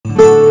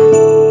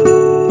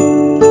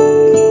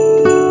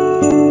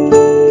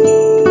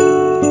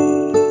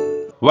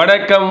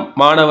வணக்கம்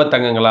மாணவ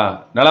தங்கங்களா,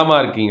 நலமா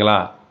இருக்கீங்களா?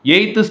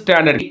 8th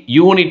ஸ்டாண்டர்ட்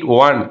யூனிட்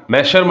 1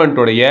 மெஷர்மெண்ட்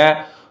உடைய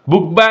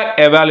புக் பேக்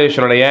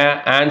எவாலுவேஷனுடைய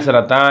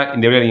ஆன்சரை தான்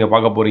இந்த வீடியோ நீங்கள்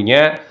பார்க்க போகிறீங்க.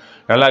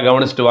 நல்லா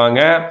கவனிச்சுட்டு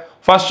வாங்க.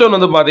 ஃபர்ஸ்ட் ஒன்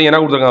வந்து பார்த்தீங்கன்னா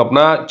என்ன கொடுத்துருக்காங்க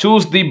அப்படின்னா,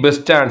 சூஸ் தி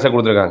பெஸ்ட் ஆன்சர்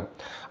கொடுத்துருக்காங்க.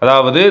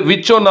 அதாவது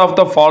which one of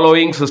the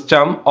following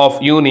system of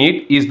unit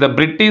is the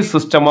British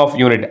system of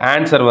unit.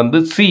 Answer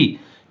வந்து சி,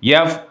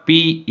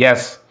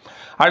 FPS.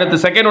 அடுத்து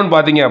செகண்ட் ஒன்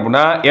பார்த்தீங்க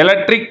அப்படின்னா,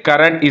 electric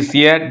current is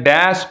a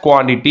dash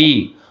quantity.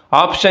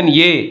 Option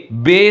A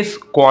base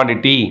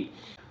quantity.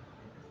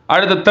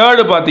 அடுத்து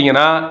third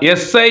பார்த்தீங்கன்னா,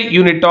 SI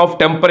unit of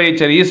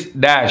temperature is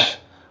dash.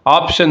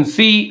 Option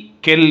C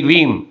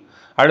kelvin.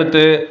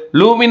 அடுத்து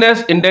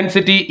luminous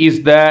intensity is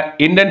the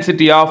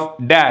intensity of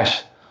dash.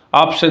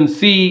 Option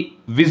C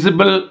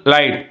visible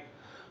light.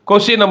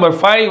 Question number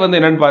 5 வந்து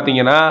என்னன்னு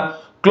பார்த்தீங்கன்னா,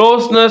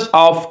 closeness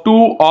of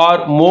two or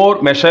more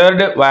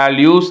measured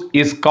values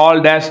is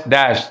called as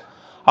dash.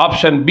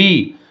 Option B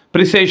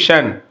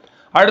precision.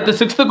 அடுத்து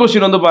 6th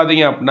question வந்து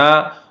பார்த்தீங்க அப்படின்னா,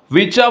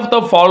 which of the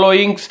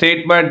following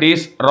statement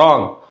is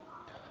wrong?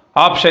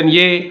 Option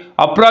A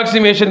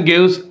approximation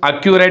gives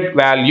accurate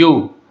value.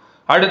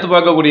 அடுத்து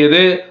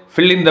பார்க்கக்கூடியது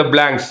fill in the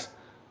blanks.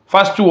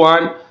 First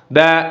one,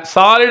 the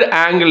solid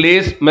angle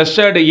is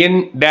measured in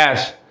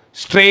dash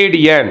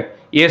stradian.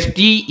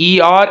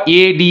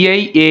 STERADIAN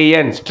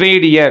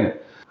stradian.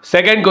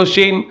 Second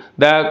question,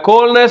 the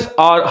coldness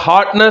or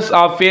hotness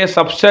of a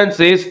substance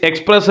is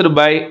expressed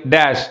by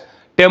dash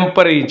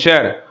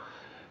temperature.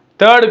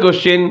 Third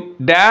question,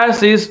 dash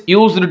is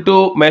used to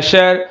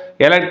measure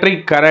electric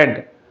current.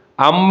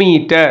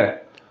 Ammeter.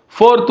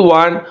 Fourth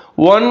one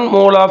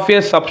mole of a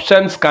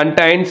substance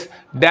contains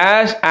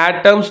dash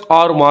atoms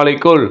or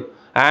molecule.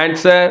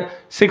 Answer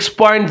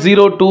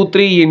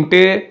 6.023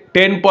 into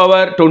 10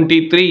 power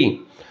 23.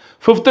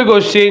 Fifth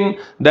question,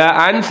 the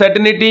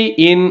uncertainty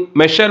in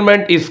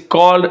measurement is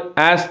called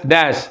as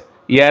dash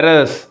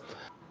errors.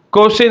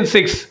 Question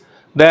 6,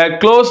 the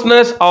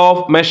closeness of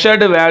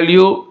measured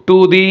value to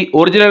the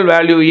original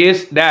value is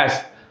dash.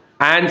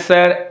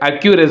 Answer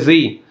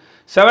accuracy.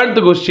 Seventh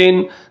question,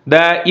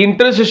 the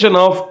intersection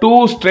of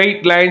two straight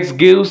lines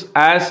gives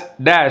as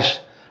dash.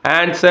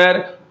 Answer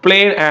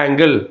plane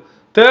angle.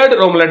 Third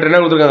Roman letter என்ன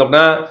கொடுத்திருக்காங்க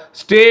அப்படின்னா,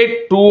 state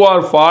true or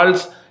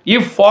false.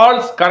 If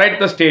false, correct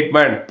the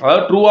statement.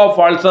 அதாவது true or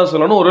false தான்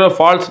சொல்லணும். ஒரு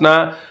falseனா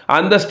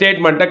அந்த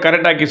ஸ்டேட்மெண்ட்டை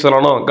correct ஆக்கி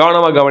சொல்லணும்.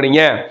 கவனமாக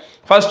கவனிங்க.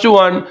 First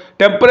one,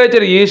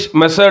 temperature is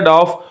measured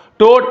of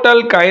total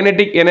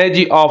kinetic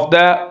energy of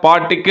the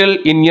particle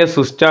in a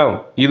system.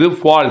 இது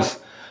false.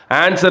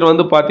 ஆன்சர்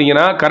வந்து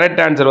பார்த்தீங்கன்னா, கரெக்ட்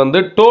ஆன்சர் வந்து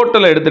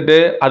டோட்டல் எடுத்துட்டு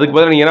அதுக்கு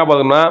பதிலாக நீங்கள் என்ன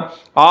பார்த்தோம்னா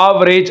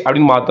ஆவரேஜ்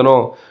அப்படின்னு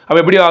மாற்றணும். அப்போ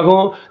எப்படி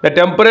ஆகும்? த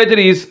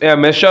temperature is a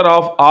measure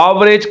of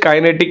average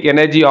kinetic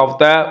energy of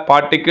the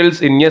particles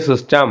in a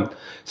system.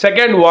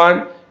 Second one,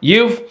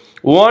 if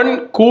 1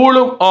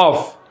 coulomb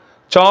of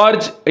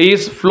charge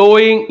is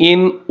flowing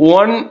in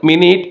 1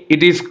 minute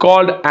it is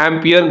called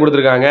ampere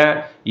கொடுத்துருக்காங்க.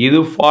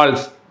 இது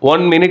ஃபால்ஸ்.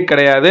 1 minute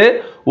கிடையாது,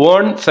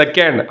 1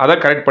 second. அதை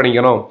correct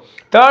பண்ணிக்கணும்.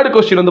 Third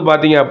question வந்து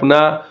பார்த்தீங்க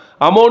அப்படின்னா,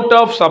 amount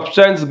of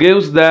substance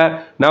gives the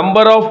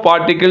number of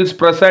particles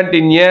present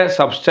in a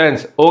substance.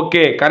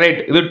 Okay, correct.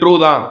 இது true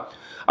தான்.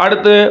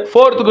 அடுத்து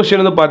fourth question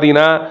வந்து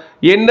பார்த்தீங்கன்னா,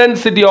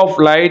 intensity of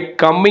light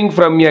coming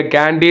from a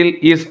candle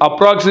is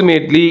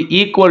approximately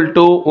equal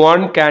to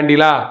 1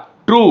 candela.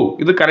 True.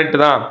 இது correct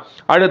தான்.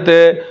 அடுத்து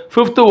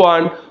fifth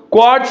one,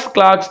 quartz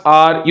clocks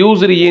are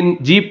used in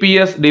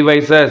GPS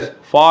devices.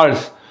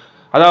 False.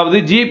 அதாவது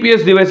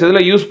GPS device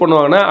இதில் யூஸ்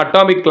பண்ணுவாங்கன்னா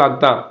அட்டாமிக் கிளாக்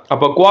தான்.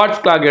 அப்போ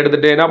குவார்ட்ஸ் கிளாக்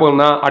எடுத்துகிட்டு என்ன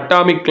பண்ணணும்னா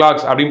அட்டாமிக்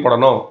கிளாக்ஸ் அப்படின்னு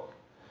போடணும்.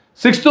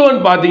 6th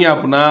ஒன் பார்த்தீங்க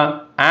அப்படின்னா,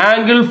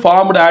 angle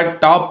formed at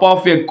top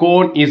of a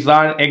cone is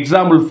an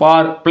example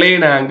for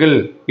plane angle.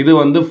 இது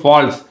வந்து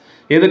ஃபால்ஸ்.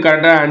 எது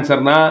கரெக்டான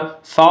ஆன்சர்னா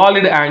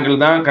சாலிட் ஆங்கிள்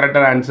தான்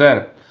கரெக்டான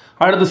ஆன்சர்.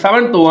 அடுத்து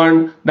 7th one,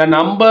 the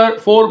number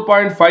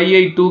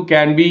 4.582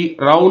 can be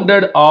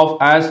rounded of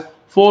as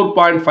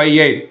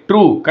 4.58.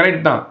 True.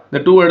 Correct தான். இந்த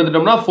 2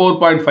 எடுத்துட்டோம்னா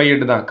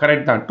 4.58 தான்.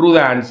 கரெக்ட் தான். True the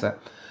answer.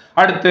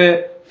 அடுத்து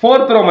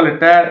 4th Roman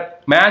letter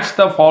match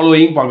the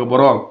following பார்க்க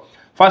போகிறோம்.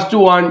 First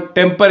one,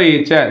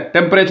 temperature.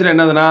 டெம்பரேச்சர்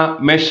என்னதுன்னா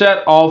measure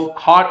of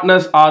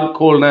hotness R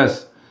coldness.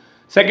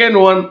 Second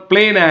one,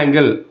 plane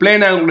angle.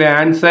 Plane ஆங்கிளுடைய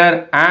answer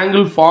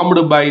angle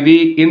formed by the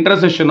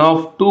intersection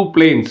of 2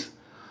 planes.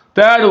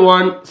 Third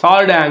one,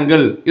 solid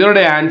angle.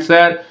 இதனுடைய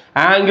answer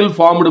angle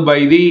formed by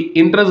the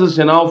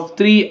intersection of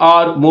 3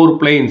 or more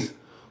planes.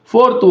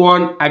 Fourth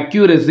one,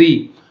 accuracy,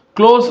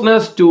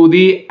 closeness to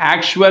the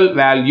actual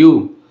value.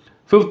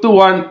 Fifth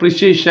one,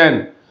 precision,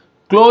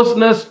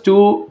 closeness to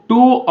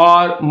 2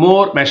 or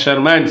more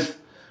measurements.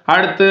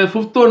 அடுத்து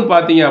fifth one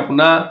பார்த்தீங்க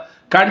அப்படின்னா,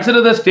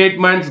 consider the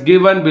statements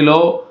given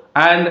below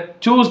and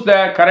choose the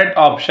correct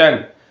option.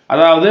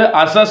 அதாவது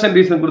assertion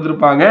reason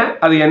கொடுத்துருப்பாங்க,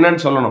 அது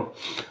என்னன்னு சொல்லணும்.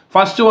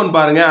 First one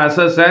பாருங்க,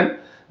 assertion,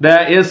 the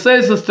SI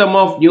system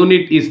of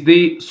unit is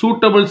the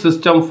suitable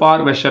system for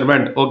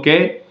measurement. Okay.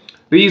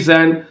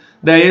 Reason,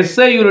 the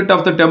SI unit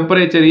of the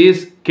temperature is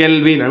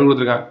Kelvin.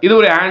 இது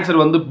ஒரு answer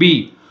வந்து B.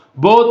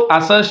 Both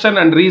assertion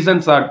and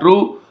reasons are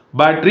true,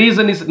 but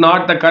reason is not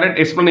the correct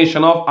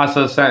explanation of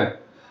assertion.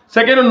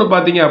 Second ஒன்று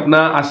பார்த்தீங்க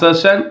அப்படின்னா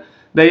assertion.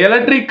 The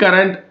electric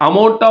current,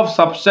 amount of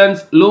substance,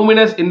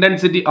 luminous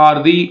intensity are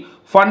the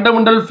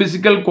fundamental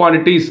physical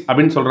quantities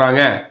அப்படின்னு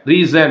சொல்றாங்க.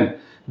 Reason,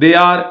 they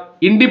are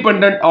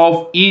independent of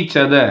each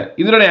other.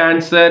 இதனுடைய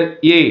answer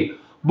A.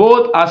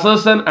 Both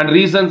assertion and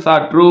reasons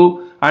are true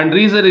and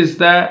reason is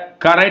the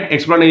correct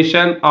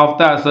explanation of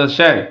the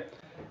assertion.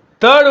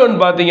 Third one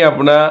பார்த்தீங்க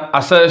அப்படின்னா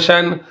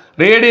assertion,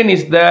 radian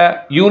is the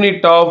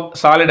unit of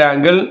solid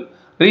angle.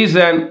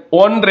 Reason,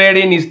 1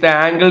 radian is the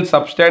angle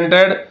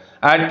subtended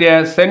at a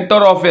center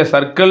of a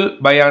circle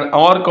by an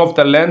arc of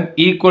the length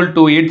equal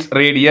to its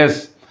radius.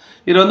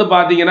 இது வந்து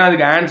பார்த்தீங்கன்னா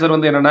அதுக்கு answer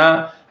வந்து என்னன்னா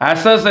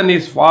assertion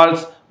is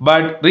false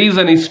but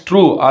reason is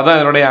true. அதான்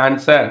இதனுடைய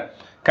answer.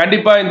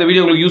 கண்டிப்பாக இந்த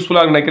வீடியோ உங்களுக்கு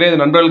யூஸ்ஃபுல்லாக நினைக்கிறேன்.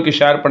 இது நண்பர்களுக்கு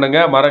ஷேர்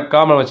பண்ணுங்கள்.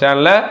 மறக்காமல் நம்ம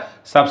சேனலை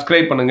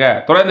சப்ஸ்கிரைப் பண்ணுங்கள்.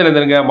 தொடர்ந்து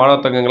இருந்துருங்க மாணவ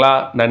தங்கங்களா.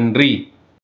 நன்றி.